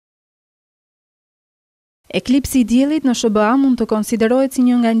Eklipsi I diellit në SHBA mund të konsiderohet si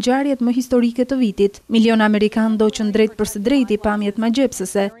një nga ngjarjet më historike të vitit. Miliona amerikanë ndoqën drejtpërsëdrejti pamjet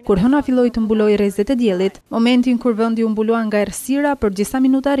magjepsëse, kur hëna filloi të mbulojë rrezet e diellit, momentin kur vendi u mbulua nga errësira për disa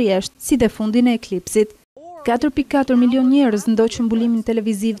minuta rresht, si dhe fundin e eklipsit. 4.4 milion njerëz ndoqën mbulimin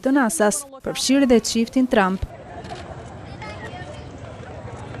televiziv të NASA-s, përfshirë edhe çiftin Trump.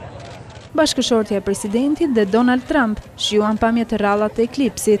 Bashkëshortja e presidentit dhe Donald Trump shijuan pamjet e rrallat të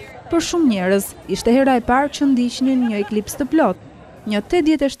eklipsit. Për shumë njerëz, ishte hera e parë që ndiqnin një eklips të plot. Një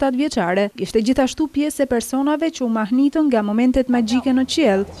 87 vjeçare ishte gjithashtu pjesë e personave që u mahnitën nga momentet magjike në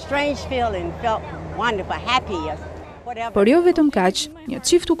qiell. Por jo vetëm kaq, një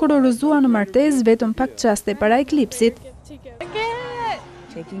çift u kurorëzua në martesë vetëm pak çaste para eklipsit.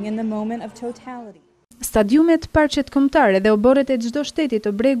 Stadiumet, parqet kombëtare dhe oborret e çdo shteti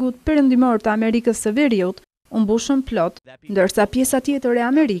të Bregut Perëndimor të Amerikës së Veriut u mbushën plot, ndërsa pjesa tjetër e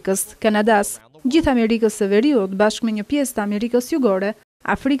Amerikës, Kanadas, gjithë Amerikës së Veriut bashkë me një pjesë të Amerikës Jugore,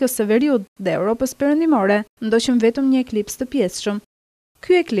 Afrikës së Veriut dhe Evropës Perëndimore ndoqën vetëm një eklips të pjesshëm.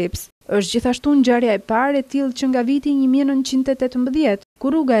 Ky eklips është gjithashtu ngjarja e parë e tillë që nga viti 1918,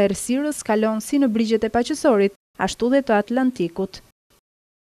 kur rruga e errësirës kalon si në brigjet e paqësorit, ashtu dhe të Atlantikut.